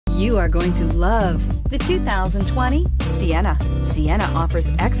You are going to love the 2020 Sienna. Sienna offers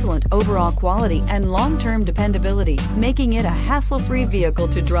excellent overall quality and long-term dependability, making it a hassle-free vehicle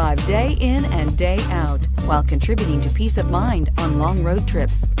to drive day in and day out, while contributing to peace of mind on long road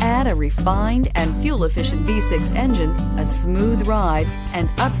trips. Add a refined and fuel-efficient V6 engine, a smooth ride, and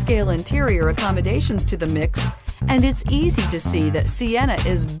upscale interior accommodations to the mix, and it's easy to see that Sienna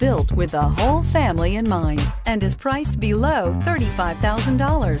is built with the whole family in mind and is priced below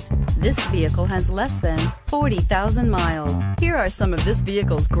 $35,000. This vehicle has less than 40,000 miles. Here are some of this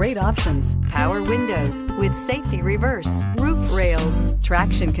vehicle's great options: power windows with safety reverse, roof rails,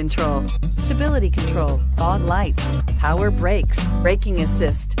 traction control, stability control, fog lights, power brakes, braking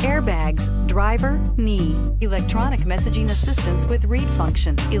assist, airbags, driver, knee, electronic messaging assistance with read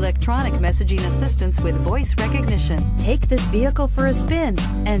function, electronic messaging assistance with voice recognition. Take this vehicle for a spin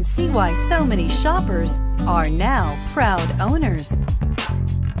and see why so many shoppers are now proud owners.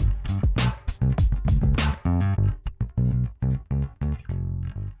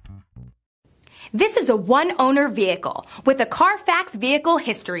 This is a one-owner vehicle with a CARFAX Vehicle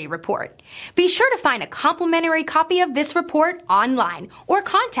History Report. Be sure to find a complimentary copy of this report online or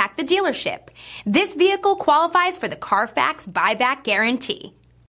contact the dealership. This vehicle qualifies for the CARFAX Buyback Guarantee.